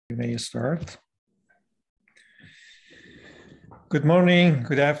We may start. Good morning,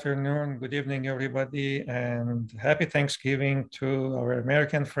 good afternoon, good evening, everybody, and happy Thanksgiving to our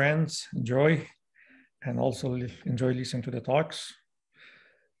American friends. Enjoy, and also enjoy listening to the talks.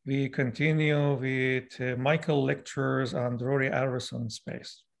 We continue with Michael lectures on Drury-Arveson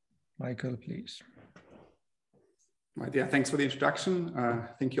space. Michael, please. Right, yeah, thanks for the introduction.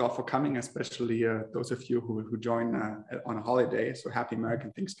 Thank you all for coming, especially those of you who join on a holiday. So happy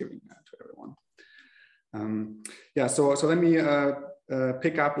American Thanksgiving to everyone. Yeah, so let me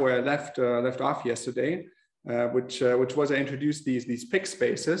pick up where I left off yesterday, which was I introduced these Pick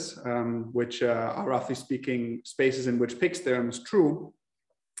spaces, which are roughly speaking spaces in which Pick's theorem is true.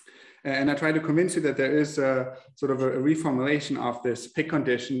 And I try to convince you that there is sort of a reformulation of this Pick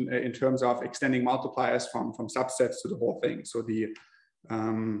condition in terms of extending multipliers from subsets to the whole thing. So the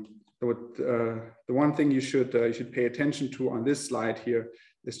one thing you should pay attention to on this slide here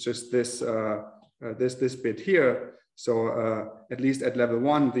is just this this bit here. So at least at level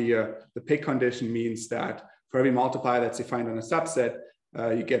one, the Pick condition means that for every multiplier that's defined on a subset,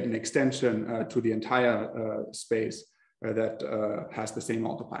 you get an extension to the entire space that has the same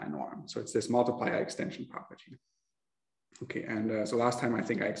multiplier norm. So it's this multiplier extension property. Okay, and so last time I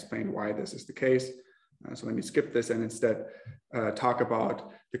think I explained why this is the case. So let me skip this and instead talk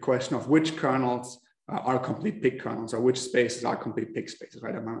about the question of which kernels are complete Pick kernels, or which spaces are complete Pick spaces,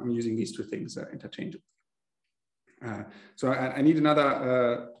 right? I'm using these two things interchangeably. So I need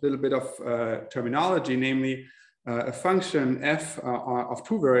another little bit of terminology, namely a function f of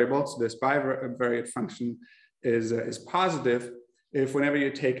two variables, this bivariate function, is positive if whenever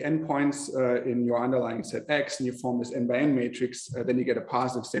you take n-points in your underlying set X and you form this n by n matrix, then you get a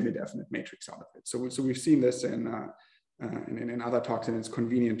positive semi-definite matrix out of it. So we've seen this in other talks, and it's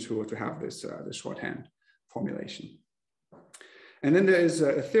convenient to have this shorthand formulation. And then there is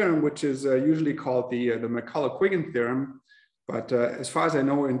a theorem which is usually called the McCulloch-Quiggin theorem, but as far as I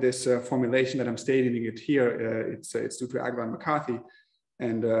know, in this formulation that I'm stating it here, it's due to Aguilar and McCarthy.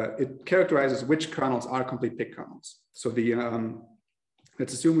 And it characterizes which kernels are complete Pick kernels. So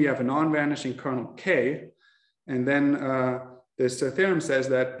let's assume we have a non-vanishing kernel K, and then this theorem says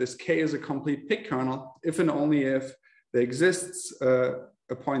that this K is a complete Pick kernel if and only if there exists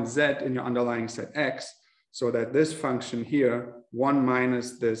a point Z in your underlying set X, so that this function here, 1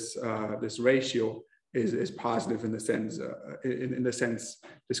 minus this this ratio, is positive in the sense in the sense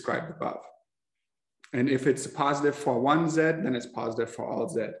described above. And if it's positive for one Z, then it's positive for all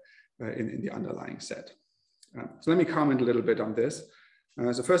Z in the underlying set. So let me comment a little bit on this.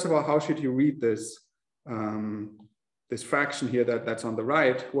 So first of all, how should you read this, this fraction here that's on the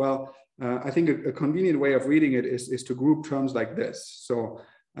right? Well, I think a convenient way of reading it is to group terms like this. So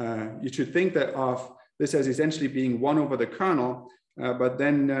you should think that of this as essentially being 1 over the kernel, but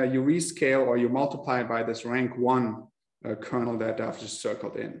then you rescale or you multiply by this rank 1 kernel that I've just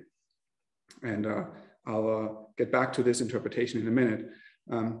circled in. And I'll get back to this interpretation in a minute.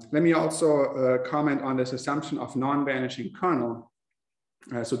 Let me also comment on this assumption of non-vanishing kernel.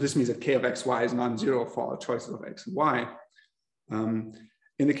 So this means that k of xy is non-zero for all choices of x and y.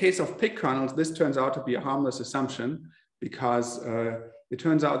 In the case of Pick kernels, this turns out to be a harmless assumption because it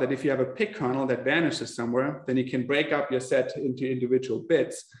turns out that if you have a Pick kernel that vanishes somewhere, then you can break up your set into individual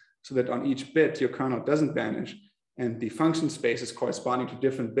bits so that on each bit your kernel doesn't vanish. And the function spaces corresponding to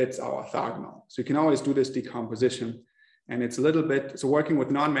different bits are orthogonal. So you can always do this decomposition. And it's a little bit, so working with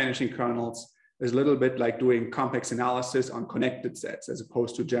non-vanishing kernels is a little bit like doing complex analysis on connected sets as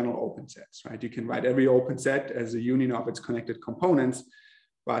opposed to general open sets, right? You can write every open set as a union of its connected components,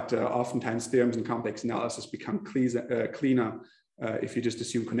 but oftentimes theorems in complex analysis become cleaner if you just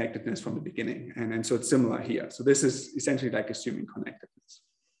assume connectedness from the beginning. And so it's similar here. So this is essentially like assuming connectedness.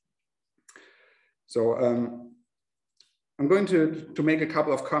 So, I'm going to make a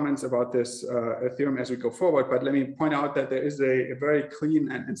couple of comments about this theorem as we go forward, but let me point out that there is a very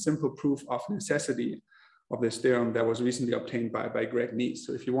clean and simple proof of necessity of this theorem that was recently obtained by Greg Neese.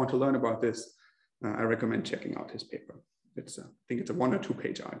 So if you want to learn about this, I recommend checking out his paper. I think it's a 1 or 2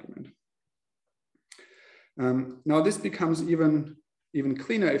 page argument. Now this becomes even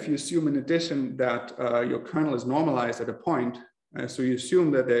cleaner if you assume in addition that your kernel is normalized at a point. So you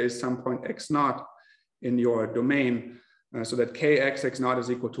assume that there is some point x naught in your domain, so that kx x naught is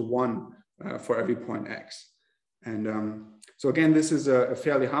equal to 1 for every point x. And so again, this is a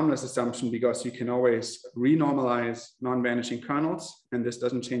fairly harmless assumption because you can always renormalize non-vanishing kernels, and this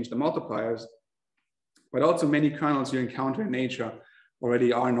doesn't change the multipliers. But also many kernels you encounter in nature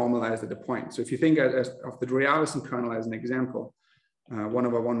already are normalized at a point. So if you think of the Drury-Arveson kernel as an example, 1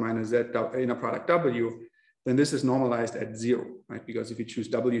 over 1 minus z inner product w, then this is normalized at 0, right? Because if you choose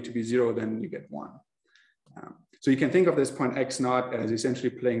W to be 0, then you get 1. So you can think of this point x naught as essentially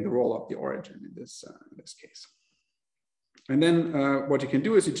playing the role of the origin in this case. And then what you can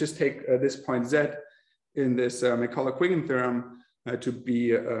do is you just take this point z in this Macaulay-Quiggin theorem to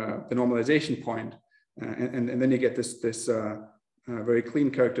be the normalization point. And then you get this very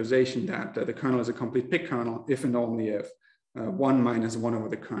clean characterization that the kernel is a complete Pick kernel if and only if 1 minus 1 over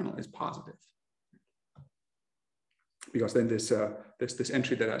the kernel is positive. Because then this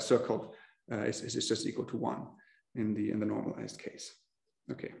entry that I circled is just equal to 1 in the normalized case.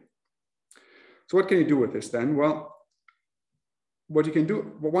 Okay. So what can you do with this then? Well, what you can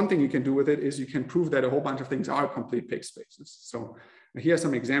do, one thing you can do with it is you can prove that a whole bunch of things are complete Pick spaces. So here are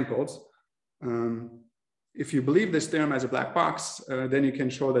some examples. If you believe this theorem as a black box, then you can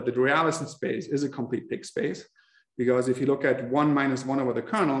show that the Drury-Arveson space is a complete Pick space. Because if you look at 1 minus 1 over the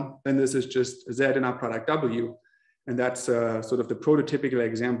kernel, then this is just z in our product W. And that's sort of the prototypical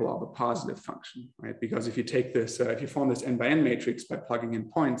example of a positive function, right? Because if you take this, if you form this n by n matrix by plugging in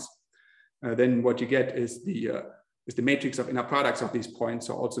points, then what you get is the matrix of inner products of these points,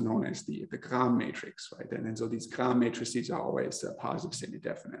 are also known as the Gram matrix, right? And so these Gram matrices are always positive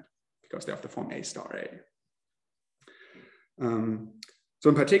semi-definite because they have the form A star A. So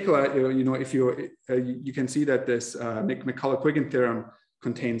in particular, if you can see that this Macaulay-Quiggin theorem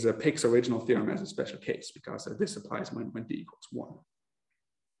contains a Pick's original theorem as a special case because this applies when d equals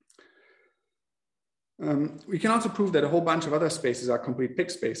 1. We can also prove that a whole bunch of other spaces are complete Pick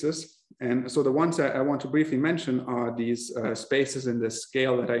spaces. And so the ones that I want to briefly mention are these spaces in the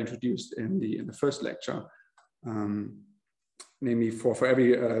scale that I introduced in the first lecture. Namely, for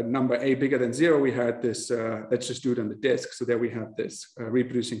every number a bigger than 0, we had this, let's just do it on the disk. So there we have this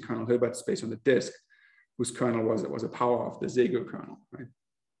reproducing kernel Hilbert space on the disk, whose kernel was a power of the Segur kernel, right?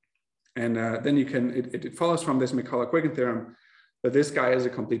 And then you can, it follows from this Macaulay-Quiggin theorem that this guy is a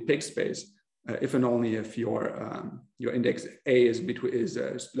complete Pick space if and only if your index A is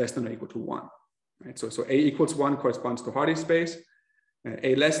less than or equal to 1, right? So A equals 1 corresponds to Hardy space.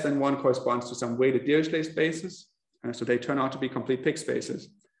 A less than 1 corresponds to some weighted Dirichlet spaces. So they turn out to be complete Pick spaces.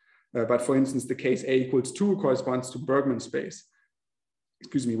 But for instance, the case A equals 2 corresponds to Bergman space,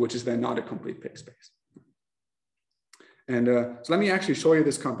 which is then not a complete Pick space. And so let me actually show you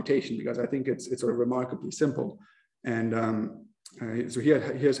this computation because I think it's sort of remarkably simple. And so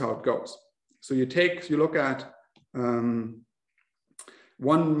here's how it goes. So you look at 1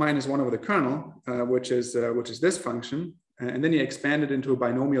 minus 1 over the kernel, which is this function, and then you expand it into a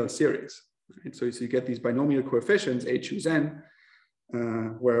binomial series. Right? So you get these binomial coefficients, a choose n,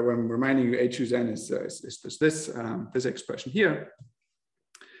 where I'm reminding you a choose n is this expression here.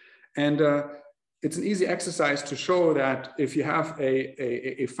 And it's an easy exercise to show that if you have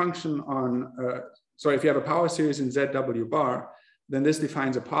a function on, if you have a power series in ZW bar, then this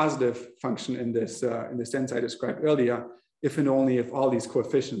defines a positive function in this sense I described earlier, if and only if all these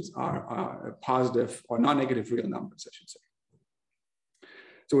coefficients are positive or non-negative real numbers, I should say.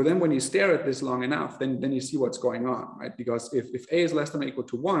 So then when you stare at this long enough, then you see what's going on, right? Because if a is less than or equal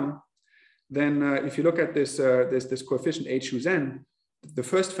to 1, then if you look at this coefficient a choose n, the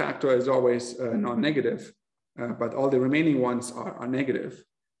first factor is always non-negative, but all the remaining ones are negative.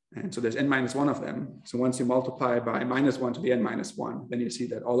 And so there's n minus 1 of them. So once you multiply by minus 1 to the n minus 1, then you see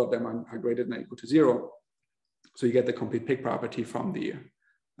that all of them are greater than or equal to 0. So you get the complete Pick property from the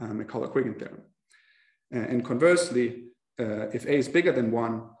Macaulay-Quiggin theorem. And conversely, if a is bigger than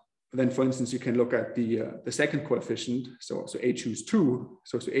 1, then for instance, you can look at the second coefficient. So a choose 2.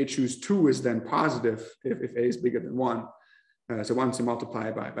 So a choose 2 is then positive if a is bigger than 1. So once you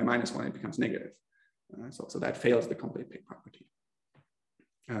multiply by minus 1, it becomes negative. So that fails the complete Pick property.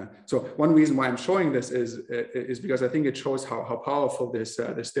 So one reason why I'm showing this is because I think it shows how powerful this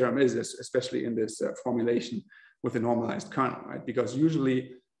theorem is, especially in this formulation with a normalized kernel, right? Because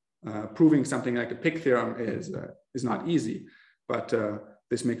usually proving something like a Pick theorem is not easy, but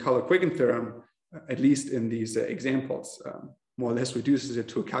this Macaulay-Quiggin theorem, at least in these examples, more or less reduces it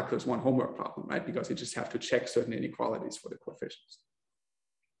to a calculus 1 homework problem, right? Because you just have to check certain inequalities for the coefficients.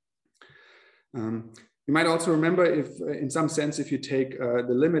 You might also remember if, in some sense, if you take the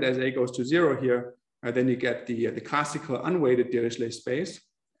limit as a goes to 0 here, then you get the classical unweighted Dirichlet space.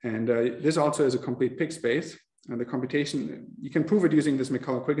 And this also is a complete Pick space. And the computation, you can prove it using this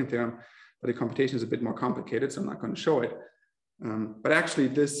Macaulay-Quiggin theorem, but the computation is a bit more complicated, so I'm not going to show it. But actually,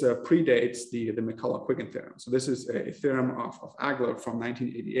 this predates the Macaulay-Quiggin theorem. So this is a theorem of Agler from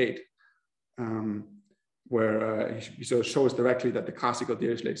 1988, where he sort of shows directly that the classical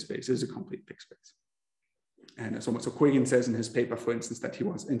Dirichlet space is a complete Pick space. And so Quiggin says in his paper, for instance, that he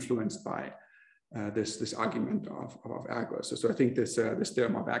was influenced by this argument of Agler. So I think this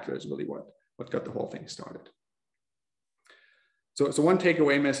theorem of Agler is really what got the whole thing started. So one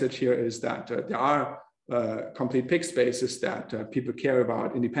takeaway message here is that there are complete pig spaces that people care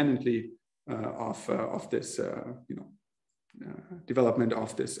about independently of this development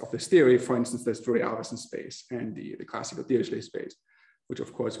of this theory. For instance, there's Drury-Arveson space and the classical Dirichlet space, which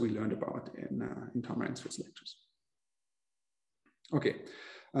of course we learned about in Tom Ransford's lectures. Okay,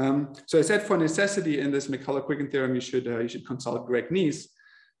 so I said for necessity in this McCulloch-Quiggin theorem, you should consult Greg Neese.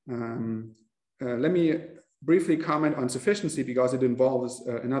 Let me briefly comment on sufficiency because it involves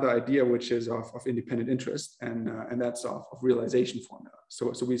another idea which is of independent interest, and that's of realization formula.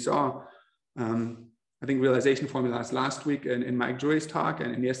 So we saw, I think, realization formulas last week in Mike Drury's talk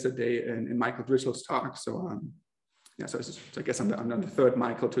and yesterday in Michael Drittel's talk. So yeah, so I guess I'm the third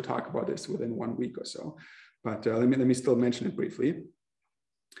Michael to talk about this within 1 week or so. But let me still mention it briefly.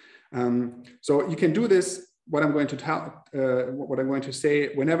 So you can do this. What I'm going to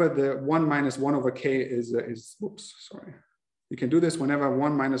say, whenever the 1 minus 1 over k is whoops, sorry. You can do this whenever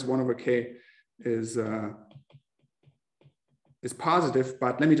 1 minus 1 over k is positive,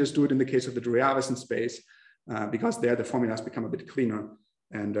 but let me just do it in the case of the Drury-Arveson space because there the formulas become a bit cleaner,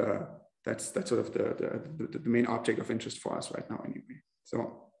 and that's sort of the main object of interest for us right now anyway.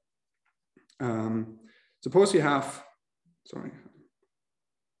 So suppose you have, sorry.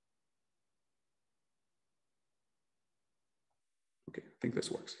 Okay, I think this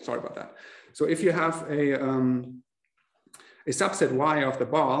works. Sorry about that. So if you have a subset y of the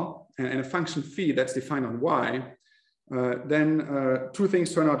ball and a function phi that's defined on y, then two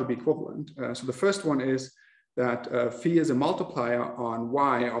things turn out to be equivalent. So the first one is that phi is a multiplier on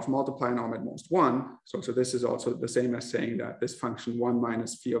y of multiply norm at most 1. So this is also the same as saying that this function 1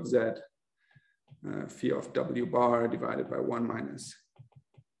 minus phi of z, phi of w bar divided by 1 minus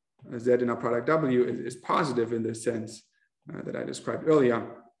z in our product w is positive in this sense that I described earlier.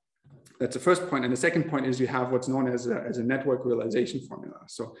 That's the first point. And the second point is you have what's known as a network realization formula.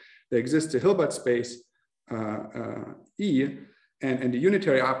 So there exists a Hilbert space E, and the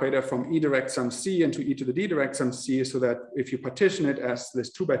unitary operator from E direct sum C into E to the D direct sum C, so that if you partition it as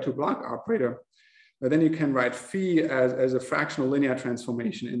this 2x2 block operator, then you can write phi as a fractional linear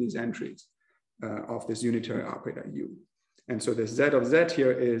transformation in these entries of this unitary operator U. And so this Z of Z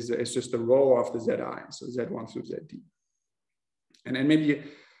here is just the row of the Zi, so Z1 through Zd. And then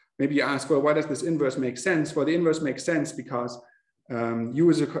maybe you ask, well, why does this inverse make sense? Well, the inverse makes sense because U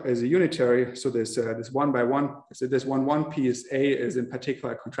is a unitary, so this 1 by 1, so this 1 piece A is in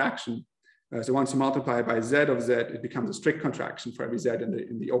particular a contraction. So once you multiply by Z of Z, it becomes a strict contraction for every Z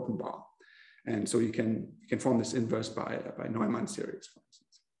in the open bar. And so you can form this inverse by Neumann series, for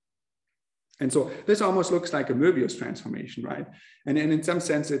instance. And so this almost looks like a Möbius transformation, right? And in some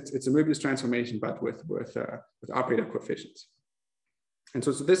sense, it's a Möbius transformation, but with operator coefficients. And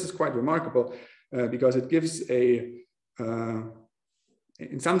so this is quite remarkable because it gives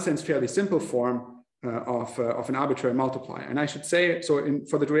in some sense, fairly simple form of an arbitrary multiplier. And I should say, so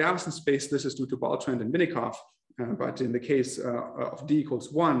for the Drury-Arveson space, this is due to Baltrand and Vinnikov, but in the case of D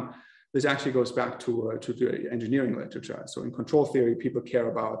equals 1, this actually goes back to the engineering literature. So in control theory, people care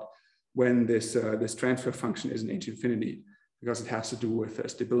about when this transfer function is an H infinity, because it has to do with the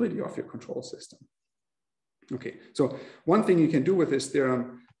stability of your control system. Okay, so one thing you can do with this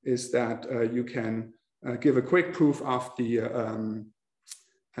theorem is that you can give a quick proof of the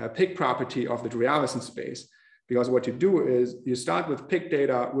pig property of the Drury-Arveson space, because what you do is you start with pig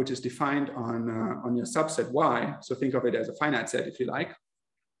data, which is defined on your subset Y. So think of it as a finite set, if you like.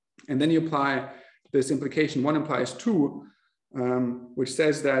 And then you apply this implication 1 implies 2, which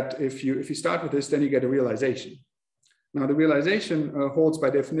says that if you start with this, then you get a realization. Now the realization holds by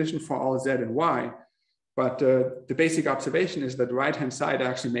definition for all Z and Y, but the basic observation is that the right-hand side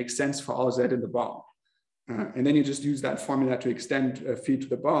actually makes sense for all Z in the ball. And then you just use that formula to extend phi to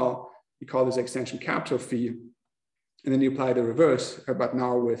the ball. You call this extension capital phi. And then you apply the reverse, but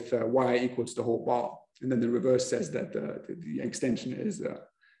now with y equals the whole ball. And then the reverse says that the extension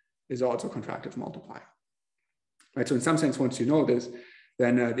is also a contractive multiplier. Right, so in some sense, once you know this,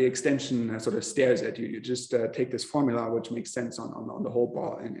 then the extension sort of stares at you. You just take this formula, which makes sense on the whole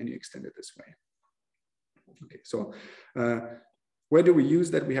ball, and you extend it this way. Okay, so where do we use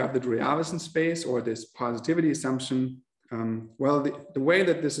that? We have the Drury-Arveson space or this positivity assumption. Well, the way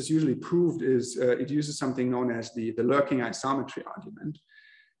that this is usually proved is it uses something known as the lurking isometry argument.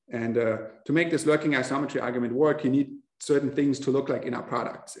 And to make this lurking isometry argument work, you need certain things to look like inner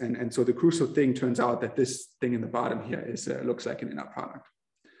products. And so the crucial thing turns out that this thing in the bottom here looks like an inner product.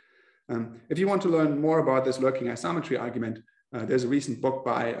 If you want to learn more about this lurking isometry argument, There's a recent book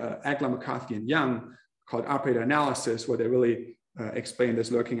by Agler, McCarthy, and Young called Operator Analysis, where they really explain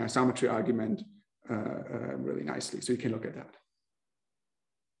this lurking isometry argument really nicely. So you can look at that.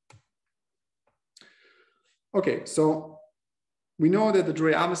 Okay, so we know that the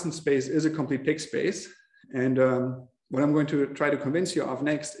Drury-Arveson space is a complete Pick space. And what I'm going to try to convince you of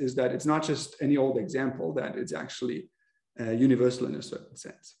next is that it's not just any old example, that it's actually universal in a certain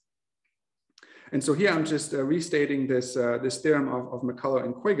sense. And so here I'm just restating this, this theorem of McCullough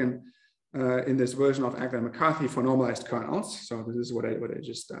and Quiggin in this version of Agler and McCarthy for normalized kernels. So this is what I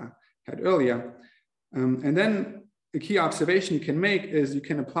just had earlier. And then the key observation you can make is you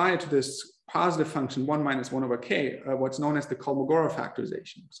can apply it to this positive function 1 minus 1 over k, what's known as the Kolmogorov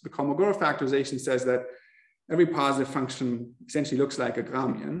factorization. So the Kolmogorov factorization says that every positive function essentially looks like a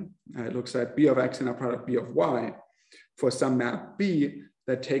Gramian. It looks at b of x and a product b of y for some map b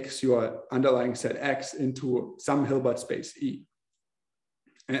that takes your underlying set x into some Hilbert space E.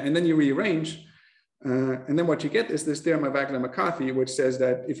 And then you rearrange, and then what you get is this theorem of Agler and McCarthy, which says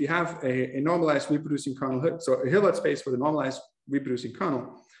that if you have a normalized reproducing kernel, so a Hilbert space with a normalized reproducing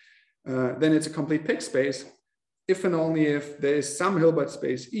kernel, then it's a complete Pick space if and only if there is some Hilbert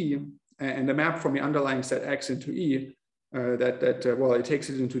space E and the map from the underlying set X into E well, it takes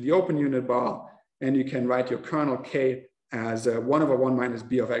it into the open unit bar, and you can write your kernel K as 1 over 1 minus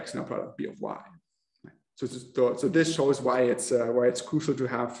b of x and a product b of y. So this shows why it's crucial to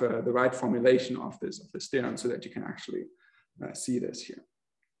have the right formulation of this theorem so that you can actually see this here.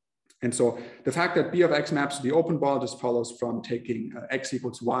 And so the fact that b of x maps to the open ball just follows from taking x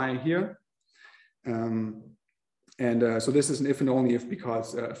equals y here. So this is an if and only if,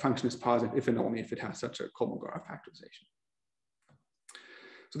 because a function is positive if and only if it has such a Kolmogorov factorization.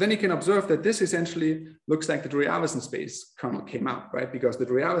 So then you can observe that this essentially looks like the Drury-Arveson space kernel came out, right? Because the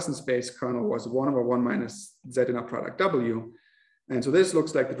Drury-Arveson space kernel was 1 over 1 minus z in a product w. And so this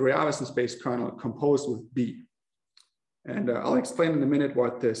looks like the Drury-Arveson space kernel composed with b. And I'll explain in a minute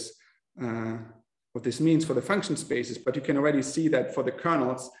what this means for the function spaces, but you can already see that for the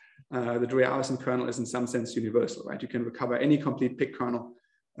kernels, the Drury-Arveson kernel is in some sense universal, right? You can recover any complete Pick kernel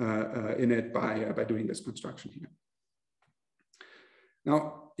in it by doing this construction here.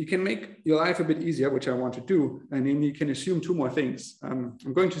 Now, you can make your life a bit easier, which I want to do, and then you can assume two more things. I'm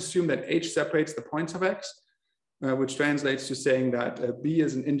going to assume that H separates the points of X, which translates to saying that B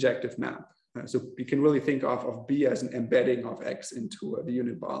is an injective map. So you can really think of B as an embedding of X into the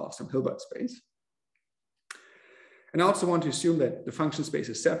unit ball of some Hilbert space. And I also want to assume that the function space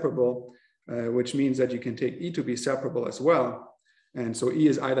is separable, which means that you can take E to be separable as well. And so E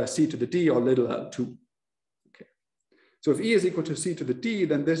is either C to the D or little L2. Okay. So if E is equal to C to the D,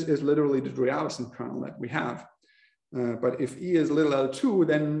 then this is literally the Drury-Arveson kernel that we have. But if E is little L2,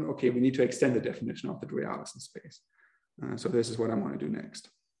 then okay, we need to extend the definition of the Drury-Arveson space. So this is what I want to do next.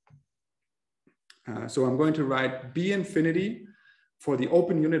 So I'm going to write B infinity for the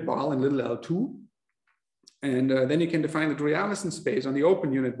open unit bar in little L2. And then you can define the Drury-Arveson space on the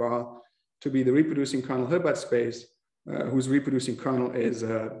open unit bar to be the reproducing kernel Hilbert space, whose reproducing kernel is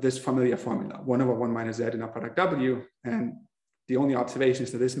this familiar formula, 1 over 1 minus z in a product w. And the only observation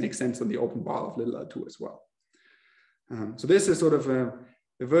is that this makes sense on the open bar of little L2 as well. So this is sort of a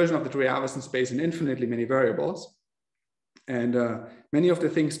version of the Drury-Arveson space in infinitely many variables. And many of the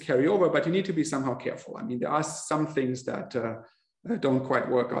things carry over, but you need to be somehow careful. I mean, there are some things that don't quite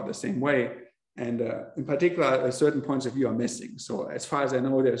work out the same way. And in particular, certain points of view are missing. So as far as I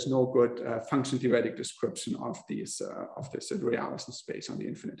know, there's no good function theoretic description of this Drury-Arveson space on the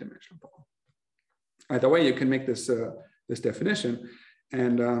infinite dimensional ball. Either way, you can make this, this definition.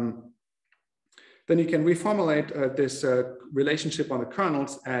 And then you can reformulate this relationship on the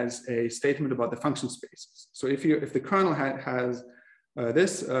kernels as a statement about the function spaces. So if the kernel has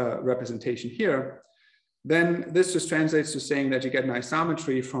this representation here, then this just translates to saying that you get an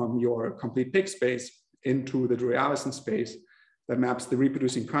isometry from your complete Pick space into the Drury-Arveson space that maps the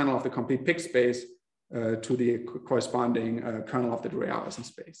reproducing kernel of the complete Pick space to the corresponding kernel of the Drury-Arveson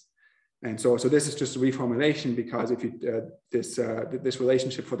space. And so this is just a reformulation, because if you this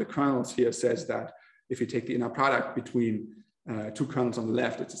relationship for the kernels here says that if you take the inner product between two kernels on the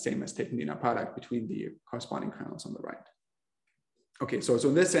left, it's the same as taking the inner product between the corresponding kernels on the right. Okay, so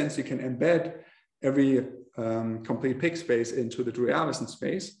in this sense, you can embed every complete Pick space into the Drury-Arveson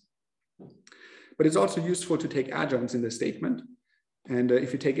space. But it's also useful to take adjoints in this statement. And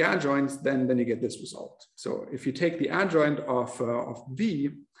if you take adjoints, then you get this result. So if you take the adjoint of V,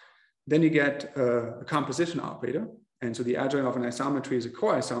 then you get a composition operator. And so the adjoint of an isometry is a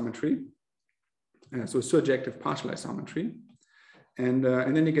co-isometry. So a surjective partial isometry. And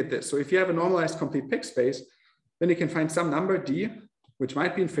then you get this. So if you have a normalized complete Pick space, then you can find some number d, which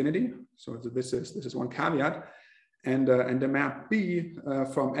might be infinity. So this is one caveat. And the map B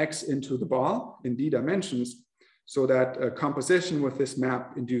from X into the ball in d dimensions, so that composition with this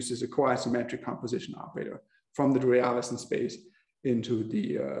map induces a co-isometric composition operator from the Drury-Arveson space into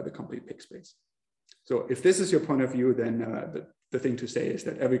the complete Pig space. So if this is your point of view, then the thing to say is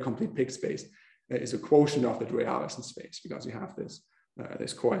that every complete Pig space is a quotient of the Drury-Arveson space, because you have this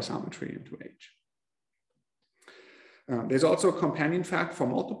co-isometry into H. There's also a companion fact for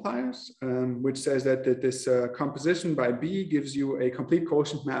multipliers, which says that this composition by B gives you a complete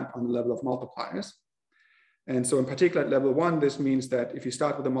quotient map on the level of multipliers. And so in particular at level 1, this means that if you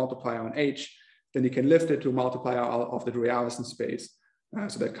start with a multiplier on H, then you can lift it to a multiplier of the Drury-Arveson space,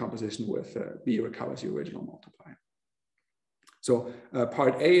 so that composition with B recovers your original multiplier. So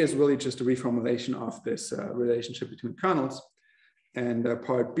part A is really just a reformulation of this relationship between kernels. And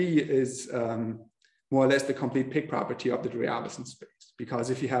part B is more or less the complete Pig property of the Drury-Arveson space. Because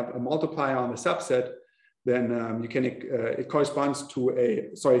if you have a multiplier on the subset, then you can, it corresponds to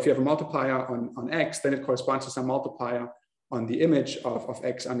if you have a multiplier on X, then it corresponds to some multiplier on the image of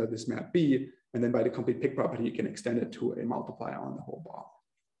X under this map B. And then by the complete Pig property, you can extend it to a multiplier on the whole ball.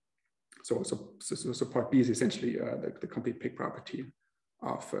 So part B is essentially the complete Pig property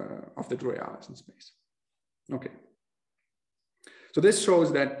of the Drury-Arveson space. Okay. So this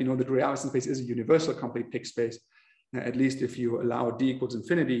shows that, the Drury-Arveson space is a universal complete Pig space, at least if you allow d equals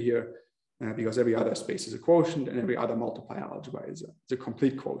infinity here, because every other space is a quotient and every other multiplier algebra is a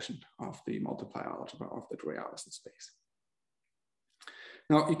complete quotient of the multiplier algebra of the Drury-Arveson space.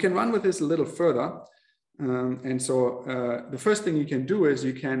 Now you can run with this a little further. And so the first thing you can do is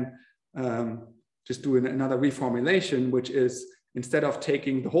you can just do another reformulation, which is instead of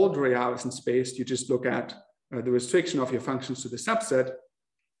taking the whole Drury-Arveson space, you just look at the restriction of your functions to the subset,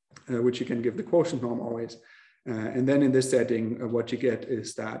 which you can give the quotient norm always. And then in this setting, what you get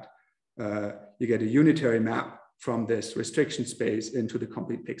is that you get a unitary map from this restriction space into the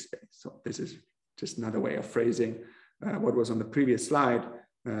complete Pig space. So this is just another way of phrasing what was on the previous slide.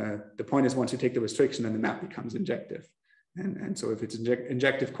 The point is, once you take the restriction, then the map becomes injective. And so if it's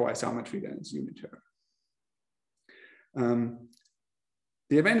injective co-isometry, then it's unitary.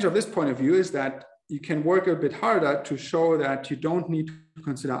 The advantage of this point of view is that you can work a bit harder to show that you don't need to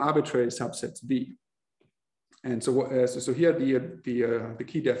consider arbitrary subsets V. And so, so here are the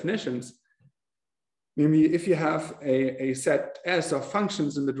key definitions. Namely, if you have a set S of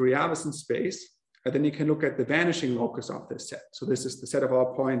functions in the Drury-Arveson space, then you can look at the vanishing locus of this set. So this is the set of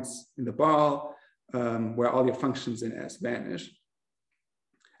all points in the ball where all your functions in S vanish.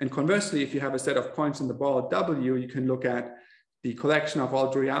 And conversely, if you have a set of points in the ball W, you can look at the collection of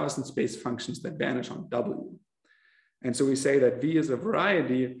all Drury-Arveson space functions that vanish on W. And so we say that V is a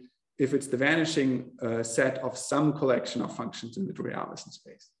variety if it's the vanishing set of some collection of functions in the Drury-Arveson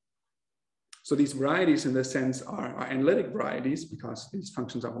space. So these varieties in this sense are analytic varieties because these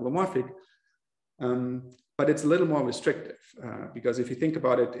functions are holomorphic, but it's a little more restrictive because if you think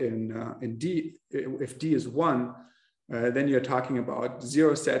about it in D, if D is 1, then you're talking about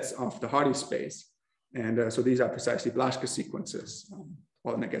 0 sets of the Hardy space. And so these are precisely Blaschke sequences,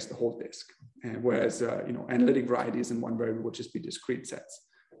 well, and I guess the whole disk. And whereas, analytic varieties in one variable would just be discrete sets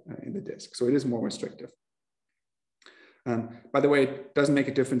in the disk. So it is more restrictive. By the way, it doesn't make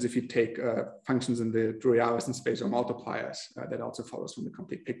a difference if you take functions in the Drury-Arveson space or multipliers. That also follows from the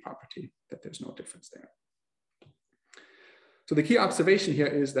complete Pig property that there's no difference there. So the key observation here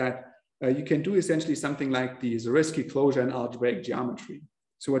is that you can do essentially something like the Zariski closure in algebraic geometry.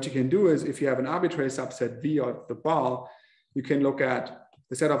 So what you can do is if you have an arbitrary subset V of the ball, you can look at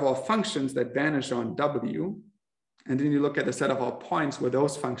the set of all functions that vanish on W, and then you look at the set of all points where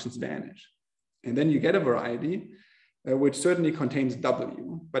those functions vanish. And then you get a variety which certainly contains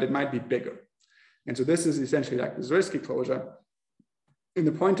W, but it might be bigger. And so this is essentially like the Zariski closure. And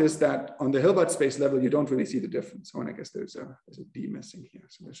the point is that on the Hilbert space level, you don't really see the difference. Oh, and I guess there's a D missing here.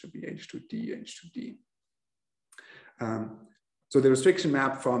 So there should be H2D, H2D. So the restriction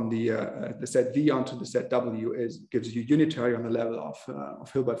map from the set V onto the set W gives you unitary on the level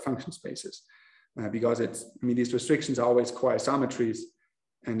of Hilbert function spaces because these restrictions are always co-isometries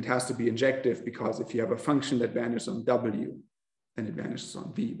and it has to be injective because if you have a function that vanishes on W, then it vanishes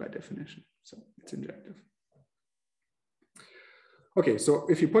on V by definition. So it's injective. Okay, so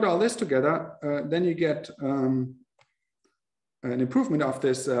if you put all this together, then you get an improvement of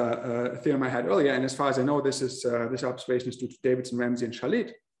this theorem I had earlier. And as far as I know, this observation is due to Davidson, Ramsey, and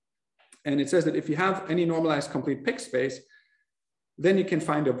Shalit. And it says that if you have any normalized complete Pig space, then you can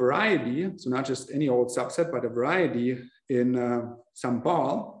find a variety, so not just any old subset, but a variety in some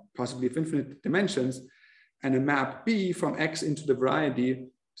ball, possibly of infinite dimensions, and a map B from X into the variety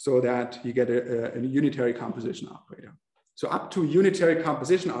so that you get a unitary composition operator. So up to unitary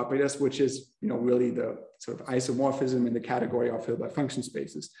composition operators, which is really the sort of isomorphism in the category of Hilbert function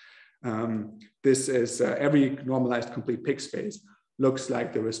spaces. This is every normalized complete Pig space looks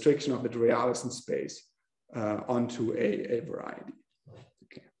like the restriction of the Drury-Arveson space onto a variety.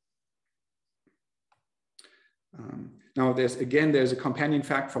 Okay. Now there's a companion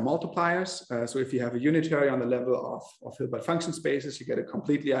fact for multipliers. So if you have a unitary on the level of Hilbert function spaces, you get a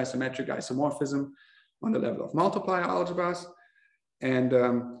completely isometric isomorphism on the level of multiplier algebras. And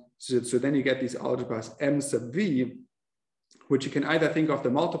so then you get these algebras M sub V, which you can either think of the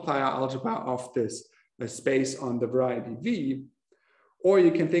multiplier algebra of this space on the variety V, or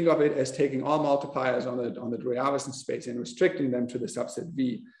you can think of it as taking all multipliers on the Drury-Arveson space and restricting them to the subset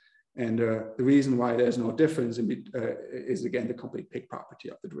V. And the reason why there's no difference is again the complete Pig property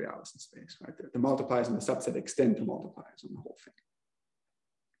of the Drury-Arveson space, right? The multipliers in the subset extend to multipliers on the whole thing.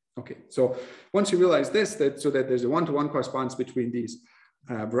 Okay, so once you realize this, so that there's a one-to-one correspondence between these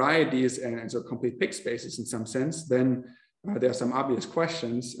varieties and so complete Pig spaces in some sense, then there are some obvious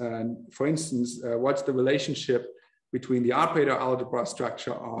questions. For instance, what's the relationship between the operator algebra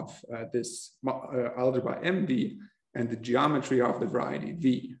structure of this algebra MV and the geometry of the variety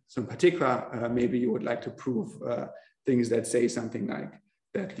V? So in particular, maybe you would like to prove things that say something like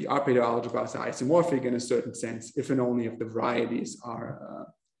that the operator algebras are isomorphic in a certain sense, if and only if the varieties are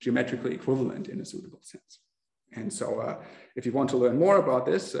geometrically equivalent in a suitable sense. And so if you want to learn more about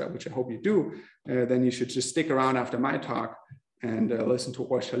this, which I hope you do, then you should just stick around after my talk and listen to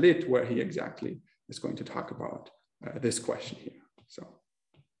Or Shalit, where he exactly is going to talk about this question here. So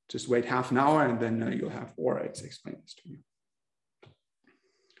just wait half an hour and then you'll have Or explain this to you.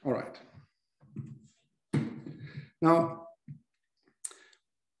 All right. Now,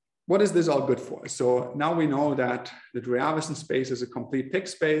 what is this all good for? So now we know that the Drury-Arveson space is a complete Pig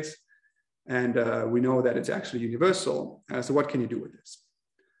space, and we know that it's actually universal. So what can you do with this?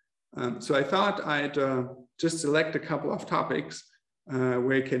 So I thought I'd just select a couple of topics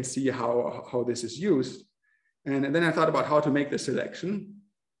where you can see how this is used. And then I thought about how to make the selection.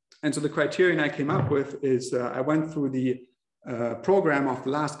 And so the criterion I came up with is I went through the program of the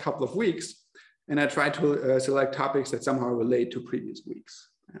last couple of weeks, and I tried to select topics that somehow relate to previous weeks.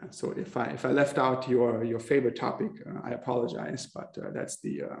 So if I left out your favorite topic, I apologize, but that's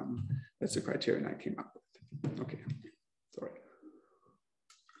the criterion I came up with. Okay, sorry.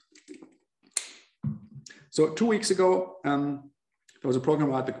 So 2 weeks ago, there was a program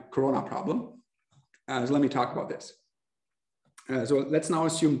about the corona problem. So let me talk about this. So let's now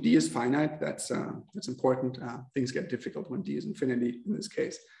assume D is finite. That's important. Things get difficult when D is infinity in this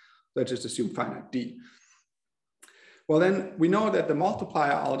case. Let's just assume finite D. Well, then we know that the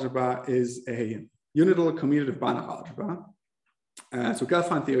multiplier algebra is a unital commutative Banach algebra. So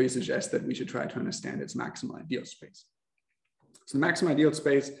Gelfand theory suggests that we should try to understand its maximal ideal space. So the maximal ideal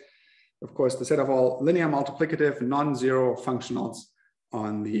space, of course, the set of all linear multiplicative non-zero functionals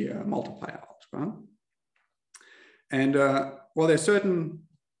on the multiplier algebra. And well, there's certain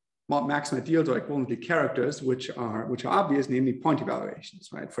maximal ideals or equivalently characters which are obvious, namely point evaluations,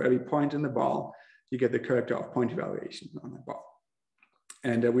 right? For every point in the ball, you get the character of point evaluation on the ball.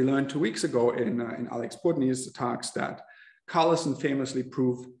 And we learned 2 weeks ago in Alex Putney's talks that Collison famously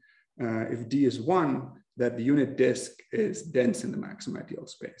proved if D is 1, that the unit disk is dense in the maximum ideal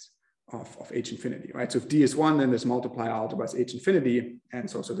space of H infinity, right? So if D is 1, then this multiplier algebra is H infinity. And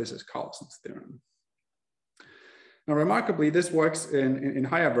so this is Collison's theorem. Now, remarkably, this works in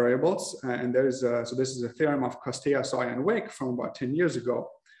higher variables. And there's so this is a theorem of Costea, Sawyer, and Wake from about 10 years ago,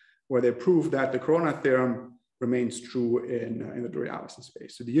 where they prove that the corona theorem remains true in the Drury-Arveson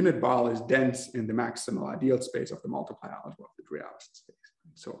space. So the unit ball is dense in the maximal ideal space of the multiplier algebra of the Drury-Arveson space.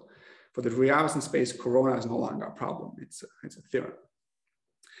 So for the Drury-Arveson space, corona is no longer a problem. It's a theorem.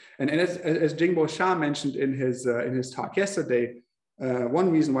 And as Jingbo Shah mentioned in his talk yesterday, one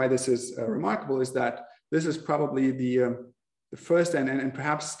reason why this is remarkable is that this is probably the first and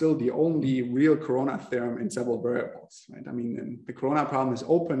perhaps still the only real corona theorem in several variables, right? I mean, the corona problem is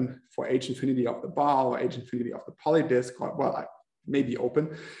open for H infinity of the ball or H infinity of the polydisk, or well, maybe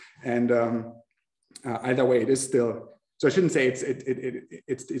open. And either way, it is still, so I shouldn't say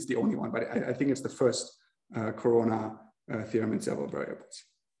it's the only one, but I think it's the first corona theorem in several variables.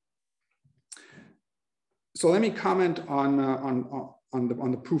 So let me comment on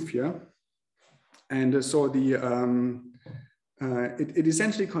the proof here. And so it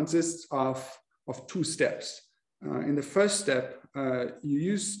essentially consists of 2 steps. In the first step, you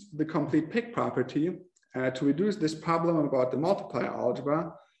use the complete Pig property to reduce this problem about the multiplier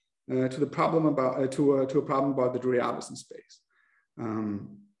algebra to the problem about to a problem about the Drury-Arveson space.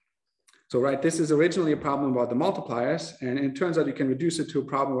 So right, this is originally a problem about the multipliers, and it turns out you can reduce it to a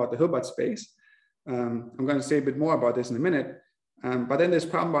problem about the Hilbert space. I'm going to say a bit more about this in a minute, but then this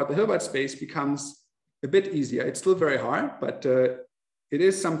problem about the Hilbert space becomes a bit easier. It's still very hard, but it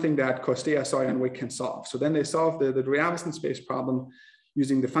is something that Costea, Sawyer, and Wick can solve. So then they solve the Drury-Arveson space problem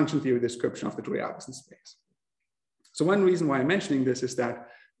using the function theory description of the Drury-Arveson space. So one reason why I'm mentioning this is that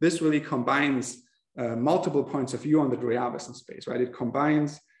this really combines multiple points of view on the Drury-Arveson space, right? It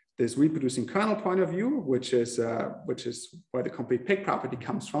combines this reproducing kernel point of view, which is where the complete pig property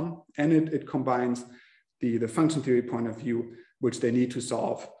comes from, and it combines the function theory point of view, which they need to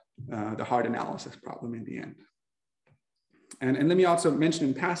solve the hard analysis problem in the end. And let me also mention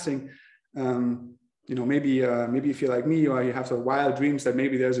in passing, you know, maybe if you're like me, or you have sort of wild dreams that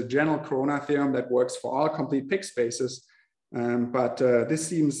maybe there's a general corona theorem that works for all complete pig spaces. But this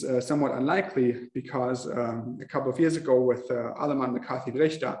seems somewhat unlikely because a couple of years ago with Allemann, McCarthy,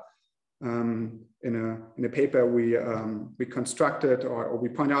 Richter, in a paper we constructed or we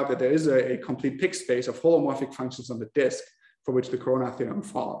point out that there is a complete pig space of holomorphic functions on the disk for which the corona theorem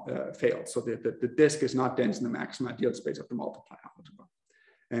failed. So the disk is not dense in the maximum ideal space of the multiplier algebra.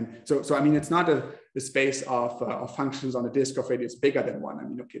 And so I mean, it's not a space of functions on a disk of radius bigger than one. I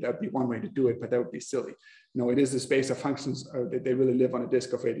mean, okay, that would be one way to do it, but that would be silly. No, it is a space of functions that they really live on a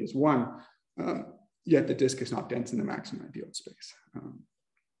disk of radius 1, yet the disk is not dense in the maximum ideal space.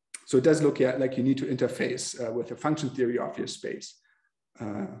 So it does look like you need to interface with the function theory of your space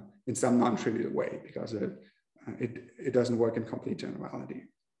in some non-trivial way, because it doesn't work in complete generality.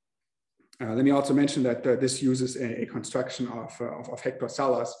 Let me also mention that this uses a construction of Hector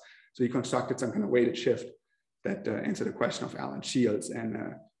Salas. So he constructed some kind of weighted shift that answered the question of Alan Shields,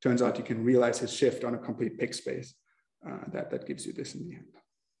 and turns out you can realize his shift on a complete pig space. That gives you this in the end.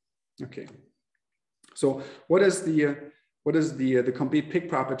 Okay. So what does the complete pig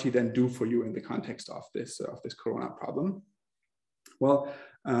property then do for you in the context of this corona problem? Well,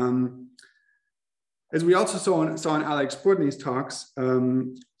 as we also saw in Alex Bourdney's talks,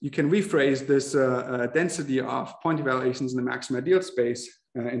 you can rephrase this density of point evaluations in the maximum ideal space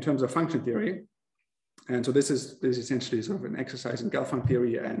in terms of function theory. And so this is essentially sort of an exercise in Gelfand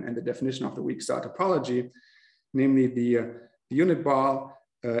theory and the definition of the weak star topology, namely the unit ball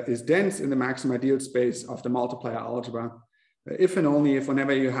is dense in the maximum ideal space of the multiplier algebra, if and only if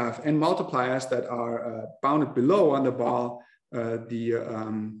whenever you have n multipliers that are bounded below on the ball,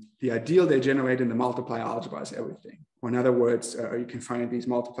 the ideal they generate in the multiplier algebra is everything. Or in other words, you can find these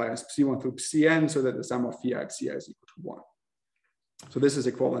multipliers psi1 through pcn so that the sum of phi psi is equal to 1. So this is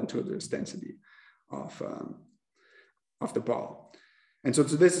equivalent to this density of the ball. And so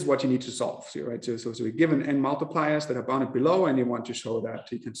this is what you need to solve. So, right? So we're given n multipliers that are bounded below, and you want to show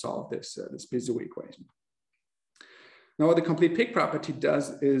that you can solve this Bézout equation. Now, what the complete pig property does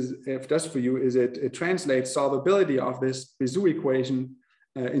for you is it translates solvability of this Bézout equation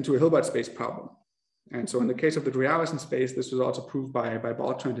into a Hilbert space problem. And so in the case of the Drury-Arveson space, this was also proved by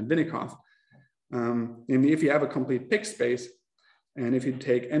Baltrand and Vinnikov. Namely, if you have a complete pig space, and if you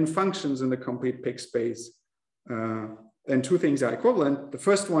take n functions in the complete pig space, then two things are equivalent. The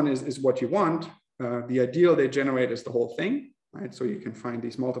first one is what you want. The ideal they generate is the whole thing, right? So you can find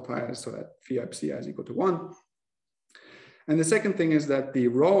these multipliers so that phi psi is equal to 1. And the second thing is that the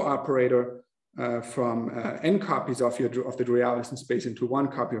row operator from n copies of the Drury-Arveson space into one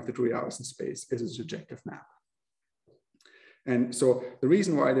copy of the Drury-Arveson space is a surjective map. And so the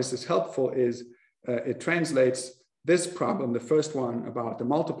reason why this is helpful is it translates this problem, the first one about the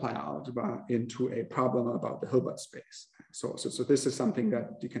multiplier algebra, into a problem about the Hilbert space. So this is something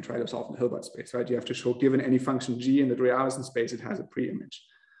that you can try to solve in the Hilbert space, right? You have to show, given any function g in the Drury-Arveson space, it has a pre-image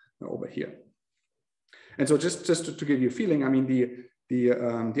over here. And so just to give you a feeling, I mean,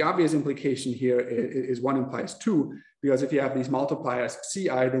 the obvious implication here is 1 implies 2, because if you have these multipliers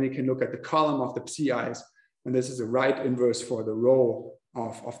psi, then you can look at the column of the psi's, and this is a right inverse for the row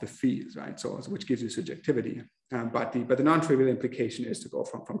of the phis, right? So which gives you subjectivity. But the non-trivial implication is to go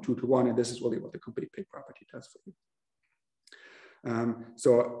from 2 to 1, and this is really what the complete pig property does for you.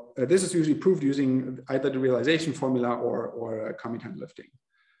 This is usually proved using either the realization formula or commutant lifting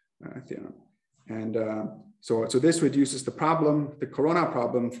theorem. And so this reduces the problem, the corona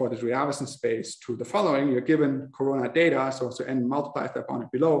problem for the Drury-Arveson space to the following. You're given corona data, so n multipliers that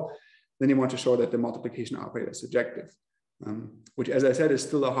bounded below, then you want to show that the multiplication operator is surjective, which, as I said, is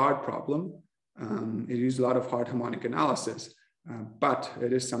still a hard problem. It uses a lot of hard harmonic analysis, but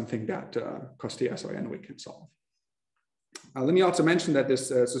it is something that Costea, Sawyer, and Wick can solve. Let me also mention that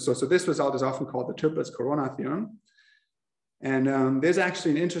this result is often called the Toeplitz corona theorem. And there's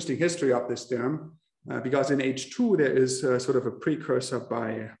actually an interesting history of this theorem because in H2 there is sort of a precursor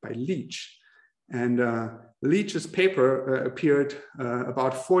by Leach. And Leach's paper appeared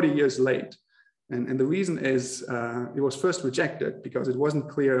about 40 years late. And the reason is it was first rejected because it wasn't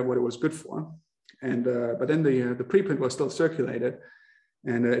clear what it was good for. And but then the preprint was still circulated,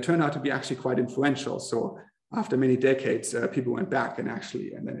 and it turned out to be actually quite influential. So after many decades, people went back and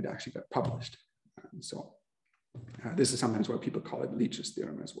then it actually got published. So this is sometimes why people call it Leach's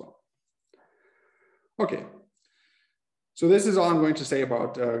theorem as well. Okay, so this is all I'm going to say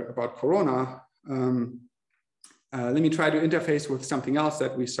about corona. Let me try to interface with something else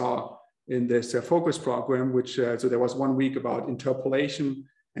that we saw in this focus program, which so there was 1 week about interpolation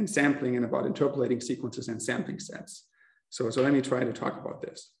and sampling and about interpolating sequences and sampling sets. So let me try to talk about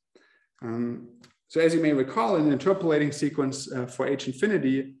this. So as you may recall, an interpolating sequence for H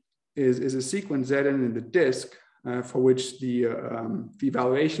infinity is a sequence Zn in the disk for which the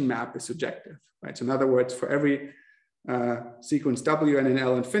evaluation map is surjective, right? So in other words, for every sequence Wn in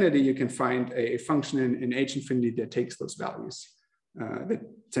L infinity, you can find a function in H infinity that takes those values that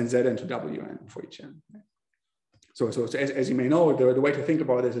sends Zn to Wn for each n. So as you may know, the way to think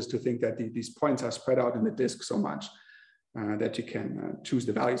about this is to think that these points are spread out in the disk so much that you can choose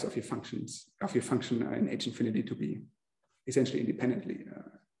the values of your function in H infinity to be essentially independently.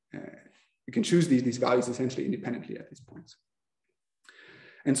 You can choose these values essentially independently at these points.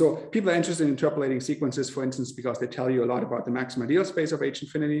 And so people are interested in interpolating sequences, for instance, because they tell you a lot about the maximum ideal space of H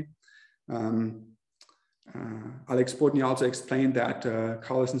infinity. Alex Bodny also explained that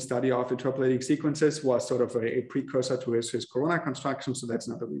Collison's study of interpolating sequences was sort of a precursor to his corona construction. So that's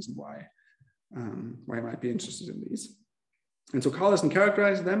another reason why I might be interested in these. And so Collison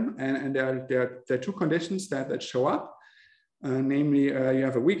characterized them, and there are two conditions that show up. Namely, you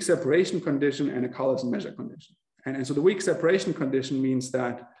have a weak separation condition and a Collison measure condition. And so the weak separation condition means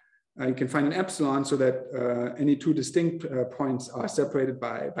that you can find an epsilon so that any two distinct points are separated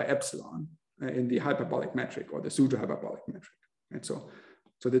by epsilon in the hyperbolic metric or the pseudo-hyperbolic metric. And so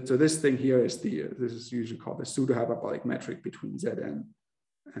this thing here is this is usually called the pseudo-hyperbolic metric between Zn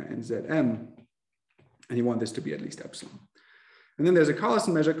and Zm. And you want this to be at least epsilon. And then there's a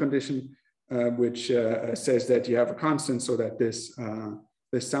Collison measure condition which says that you have a constant so that this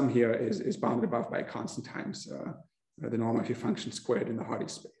sum here is bounded above by a constant times the norm of your function squared in the Hardy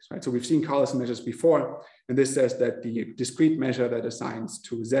space, right? So we've seen Collison measures before, and this says that the discrete measure that assigns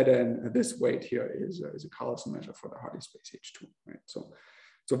to Zn this weight here is a Collison measure for the Hardy space H2, right? So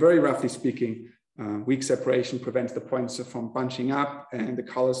very roughly speaking, weak separation prevents the points from bunching up, and the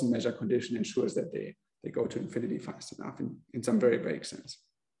Collison measure condition ensures that they go to infinity fast enough in some very vague sense.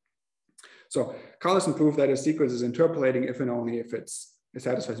 So Collison proved that a sequence is interpolating if and only if it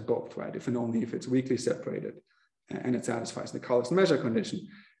satisfies both, right? If and only if it's weakly separated and it satisfies the Collison measure condition.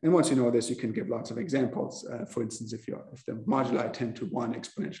 And once you know this, you can give lots of examples. For instance, if the moduli tend to 1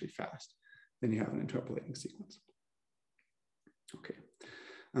 exponentially fast, then you have an interpolating sequence. Okay.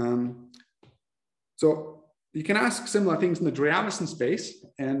 So you can ask similar things in the Drury-Arveson space,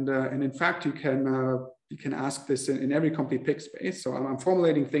 and in fact, you can ask this in every complete Pick space. So I'm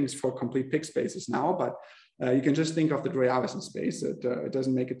formulating things for complete Pick spaces now, but you can just think of the Drury-Arveson space. It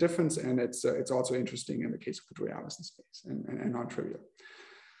doesn't make a difference, and it's also interesting in the case of the Drury-Arveson space and non-trivial.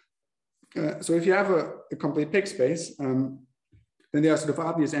 So if you have a complete Pick space, then there are sort of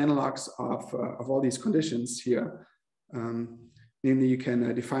obvious analogs of all these conditions here. Namely, you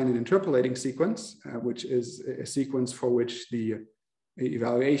can define an interpolating sequence, which is a sequence for which the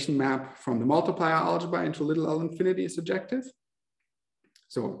evaluation map from the multiplier algebra into little L infinity is surjective.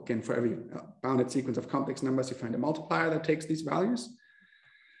 So again, for every bounded sequence of complex numbers, you find a multiplier that takes these values.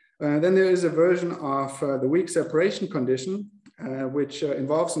 Then there is a version of the weak separation condition, which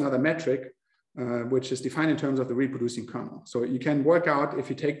involves another metric, which is defined in terms of the reproducing kernel. So you can work out, if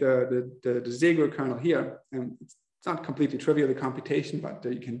you take the Zegler kernel here, and it's not completely trivial, the computation, but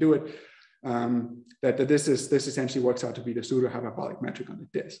you can do it, that this essentially works out to be the pseudo-hyperbolic metric on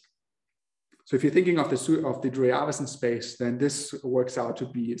the disk. So if you're thinking of the Drury-Arveson space, then this works out to